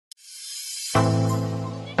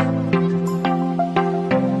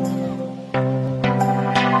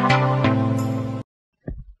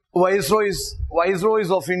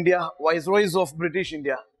Viceroys of India, Viceroys of British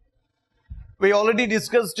India. We already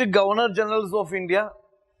discussed Governor Generals of India.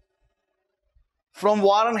 From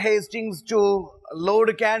Warren Hastings to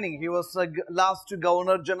Lord Canning, he was the last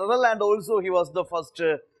Governor General, and also he was the first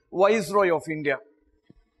Viceroy of India.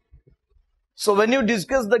 So when you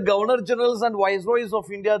discuss the Governor Generals and Viceroys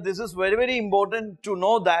of India, this is very, very important to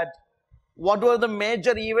know that what were the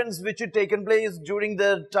major events which had taken place during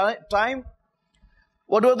their time,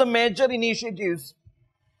 what were the major initiatives,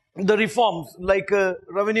 the reforms like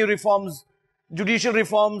revenue reforms, judicial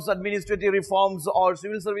reforms, administrative reforms or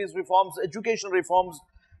civil service reforms, education reforms,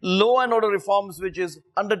 law and order reforms which is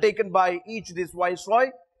undertaken by each this Viceroy.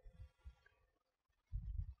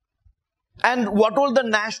 And what all the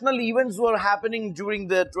national events were happening during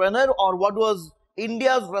their tenure, or what was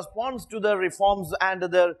India's response to the reforms and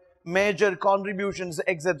their major contributions,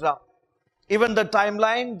 etc. Even the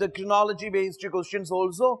timeline, the chronology based questions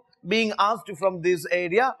also being asked from this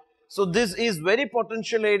area. So this is very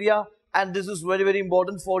potential area, and this is very, very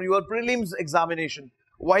important for your prelims examination.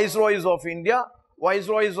 Viceroys of India,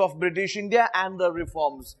 Viceroys of British India and the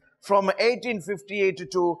reforms from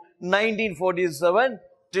 1858 to 1947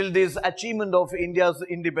 till this achievement of India's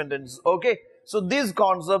independence. Okay, so this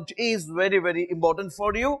concept is very, very important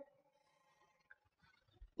for you.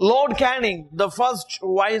 Lord Canning, the first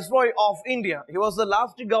Viceroy of India. He was the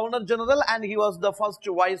last Governor General and he was the first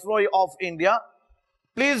Viceroy of India.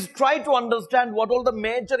 Please try to understand what all the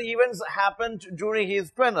major events happened during his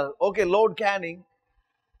tenure. Okay, Lord Canning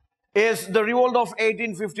is the revolt of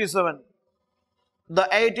 1857. The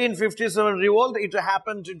 1857 revolt, it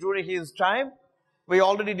happened during his time. We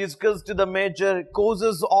already discussed the major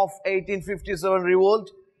causes of 1857 revolt.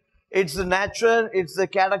 It's the nature, it's the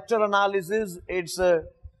character analysis, it's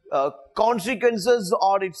consequences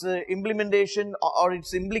or its implementation or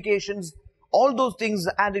its implications, all those things,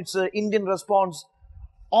 and its Indian response.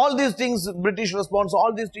 All these things, British response,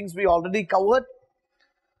 all these things we already covered.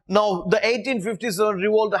 Now, the 1857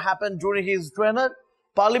 revolt happened during his tenure.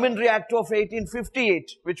 Parliamentary Act of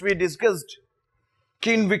 1858, which we discussed.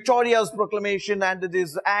 King Victoria's proclamation and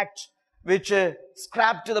this act which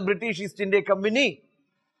scrapped the British East India Company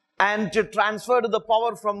and transferred the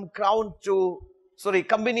power from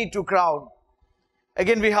company to crown.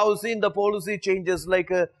 Again, we have seen the policy changes like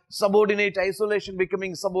subordinate isolation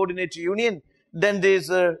becoming subordinate union. Then there's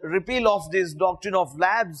a repeal of this doctrine of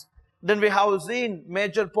labs. Then we have seen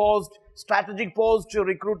major post, strategic post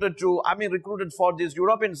recruited for these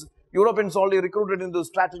Europeans. Europeans only recruited in the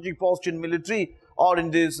strategic post in military or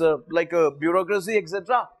in this bureaucracy,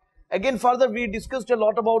 etc. Again, further we discussed a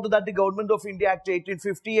lot about that the Government of India Act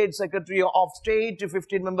 1858, Secretary of State,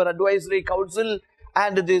 15-member Advisory Council,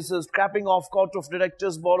 and this scrapping of Court of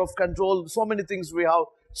Directors, Board of Control. So many things we have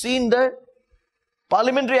seen there.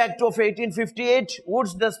 Parliamentary Act of 1858,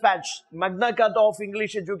 Wood's Dispatch, Magna Carta of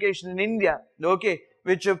English Education in India, okay,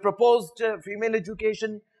 which proposed female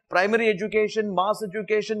education, primary education, mass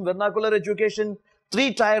education, vernacular education,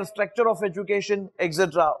 three-tier structure of education,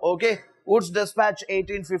 etc. Okay, Wood's Dispatch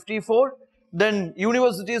 1854. Then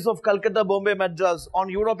Universities of Calcutta, Bombay, Madras on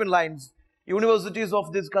European lines. Universities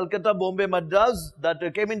of this Calcutta, Bombay, Madras that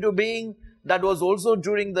came into being, that was also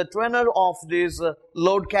during the tenure of this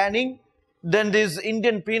Lord Canning. Then this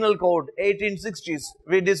Indian Penal Code, 1860s.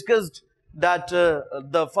 We discussed that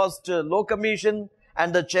the first Law Commission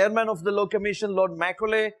and the chairman of the Law Commission, Lord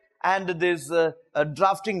Macaulay, and this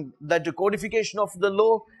drafting, that codification of the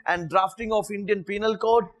law and drafting of Indian Penal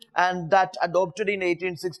Code, and that adopted in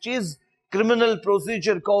 1860s. Criminal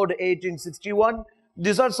Procedure Code, 1861.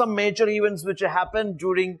 These are some major events which happened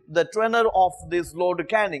during the tenure of this Lord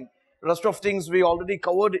Canning. Rest of things we already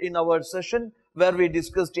covered in our session where we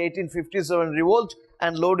discussed 1857 revolt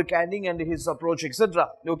and Lord Canning and his approach, etc.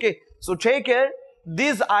 Okay, so take care.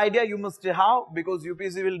 This idea you must have, because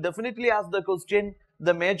UPSC will definitely ask the question,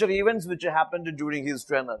 the major events which happened during his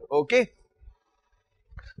tenure. Okay,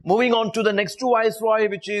 moving on to the next Viceroy,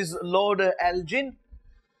 which is Lord Elgin,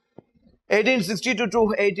 1862 to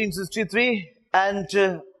 1863, and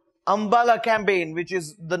Ambala campaign, which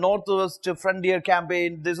is the Northwest Frontier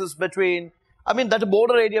campaign. This is between, that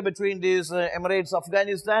border area between these Emirates,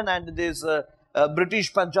 Afghanistan and this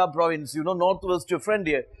British Punjab province, Northwest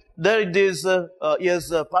Frontier. There it is,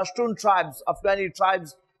 Pashtun tribes, Afghani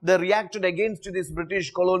tribes, they reacted against this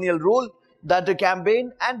British colonial rule, that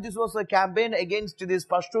campaign, and this was a campaign against these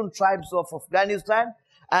Pashtun tribes of Afghanistan,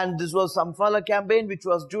 and this was Samfala campaign, which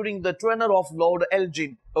was during the tenure of Lord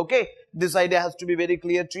Elgin. Okay, this idea has to be very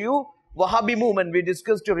clear to you. Wahhabi movement, we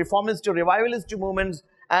discussed reformist, revivalist movements,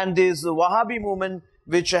 and this Wahhabi movement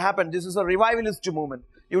which happened, this is a revivalist movement.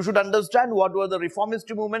 You should understand what were the reformist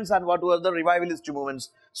movements and what were the revivalist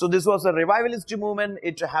movements. So this was a revivalist movement.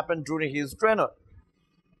 It happened during his tenure.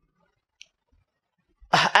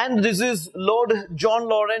 And this is Lord John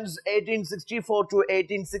Lawrence, 1864 to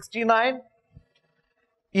 1869.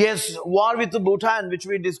 Yes, war with Bhutan, which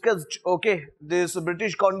we discussed. Okay, this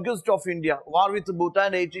British conquest of India. War with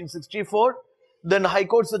Bhutan, 1864. Then High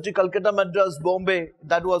Court City, Calcutta, Madras, Bombay.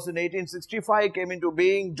 That was in 1865, came into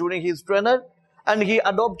being during his tenure. And he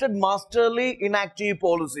adopted masterly inactive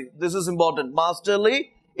policy. This is important.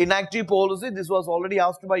 Masterly inactive policy. This was already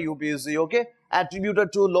asked by UPSC. Okay,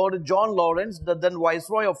 attributed to Lord John Lawrence, the then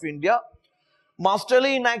Viceroy of India.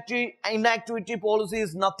 Masterly inactivity policy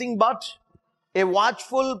is nothing but a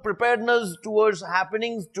watchful preparedness towards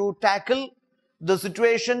happenings to tackle the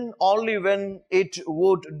situation only when it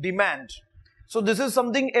would demand. So this is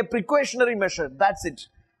something, a precautionary measure. That's it.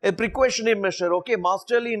 A precautionary measure. Okay,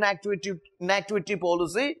 masterly inactivity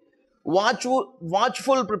policy,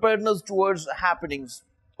 watchful preparedness towards happenings.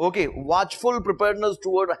 Okay, watchful preparedness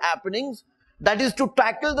toward happenings. That is to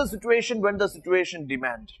tackle the situation when the situation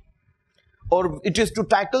demands. Or it is to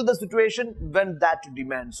tackle the situation when that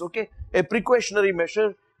demands. Okay, a precautionary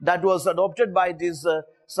measure that was adopted by this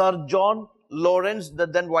Sir John Lawrence, the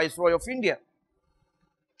then Viceroy of India.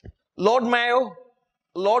 Lord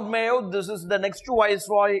Mayo, this is the next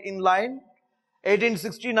Viceroy in line,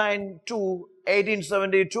 1869 to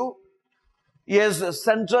 1872. Yes,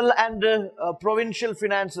 central and provincial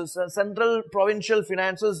finances. Central provincial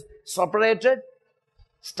finances separated.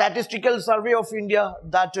 Statistical Survey of India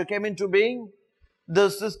that came into being. The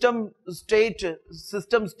system state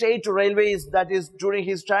railways, that is during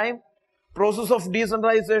his time. Process of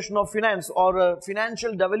decentralization of finance or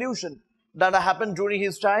financial devolution that happened during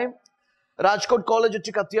his time. Rajkot College at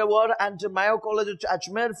Kathiawar and Mayo College at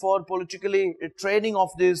Ajmer for politically training of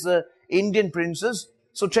these Indian princes.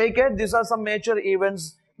 So take it, these are some major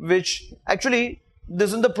events which actually,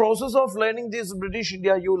 this in the process of learning this British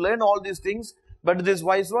India, you learn all these things. But this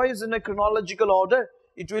Viceroy is in a chronological order.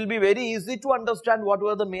 It will be very easy to understand what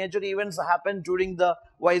were the major events happened during the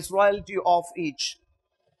Viceroyalty of each.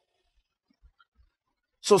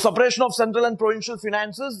 So separation of central and provincial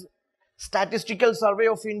finances, Statistical Survey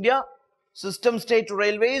of India, System State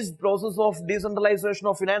Railways, process of decentralization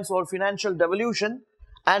of finance or financial devolution,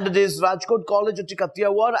 and this Rajkot College at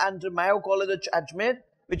Kathiawar and Mayo College at Ajmer,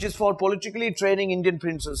 which is for politically training Indian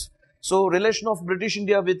princes. So, relation of British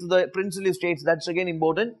India with the princely states, that's again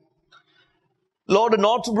important. Lord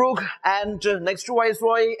Northbrook and next to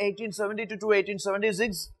Viceroy, 1872 to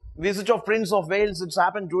 1876. Visit of Prince of Wales, it's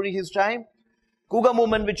happened during his time. Kuga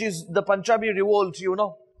movement, which is the Punjabi revolt, you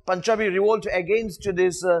know. Punjabi revolt against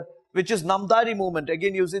this, which is Namdari movement.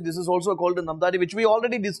 Again, you see, this is also called the Namdari, which we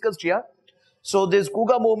already discussed here. So, this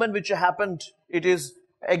Kuga movement, which happened, it is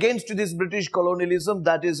against this British colonialism,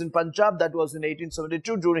 that is in Punjab, that was in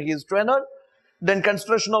 1872 during his tenure. Then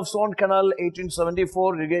construction of Swan Canal,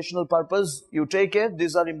 1874, irrigational purpose. You take care,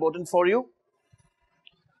 these are important for you.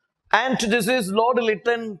 And this is Lord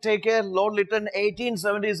Lytton, take care, Lord Lytton,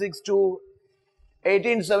 1876 to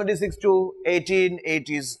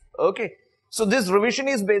 1880s. Okay. So this revision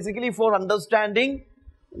is basically for understanding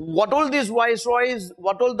what all these viceroys,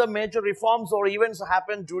 what all the major reforms or events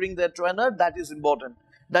happened during their tenure. That is important.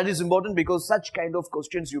 That is important because such kind of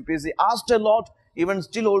questions UPSC asked a lot, even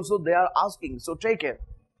still also they are asking. So take care.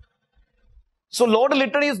 So Lord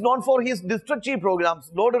Lytton is known for his destructive programs.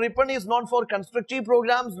 Lord Ripon is known for constructive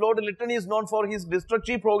programs. Lord Lytton is known for his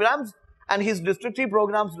destructive programs. And his destructive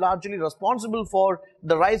programs largely responsible for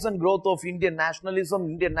the rise and growth of Indian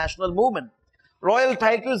nationalism, Indian national movement. Royal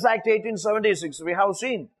Titles Act 1876, we have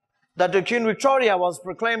seen that Queen Victoria was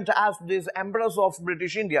proclaimed as this Empress of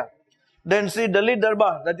British India. Then see Delhi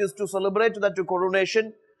Darbar, that is to celebrate that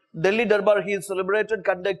coronation. Delhi Darbar he is celebrated,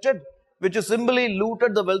 conducted, which simply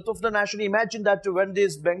looted the wealth of the nation. Imagine that when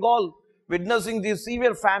this Bengal witnessing this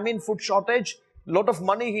severe famine, food shortage, lot of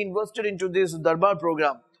money he invested into this Darbar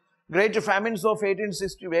program. Great famines of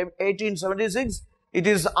 1876, it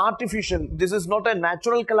is artificial. This is not a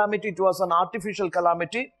natural calamity, it was an artificial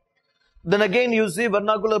calamity. Then again you see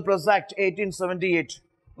Vernacular Press Act 1878.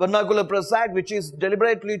 Vernacular Press Act, which is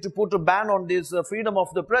deliberately to put a ban on this freedom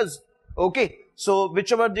of the press. Okay, so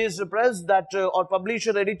whichever this press that or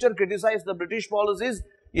publisher, editor criticize the British policies,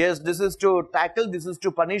 yes, this is to tackle, this is to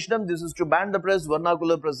punish them, this is to ban the press,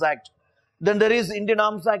 Vernacular Press Act. Then there is Indian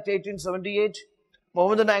Arms Act 1878.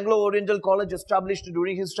 Mohammedan Anglo-Oriental College established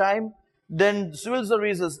during his time. Then civil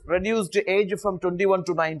services reduced age from 21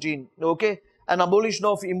 to 19. Okay, an abolition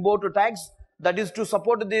of import tax, that is to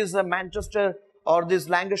support this Manchester or this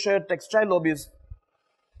Lancashire textile lobbies.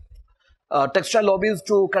 textile lobbies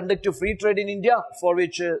to conduct a free trade in India, for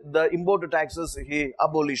which the import taxes he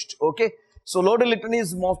abolished. Okay, so Lord Lytton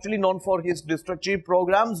is mostly known for his destructive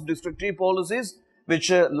programs, destructive policies,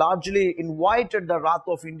 which largely invited the wrath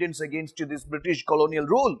of Indians against this British colonial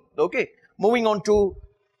rule. Okay, moving on to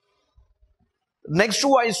next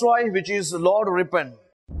Viceroy, which is Lord Ripon.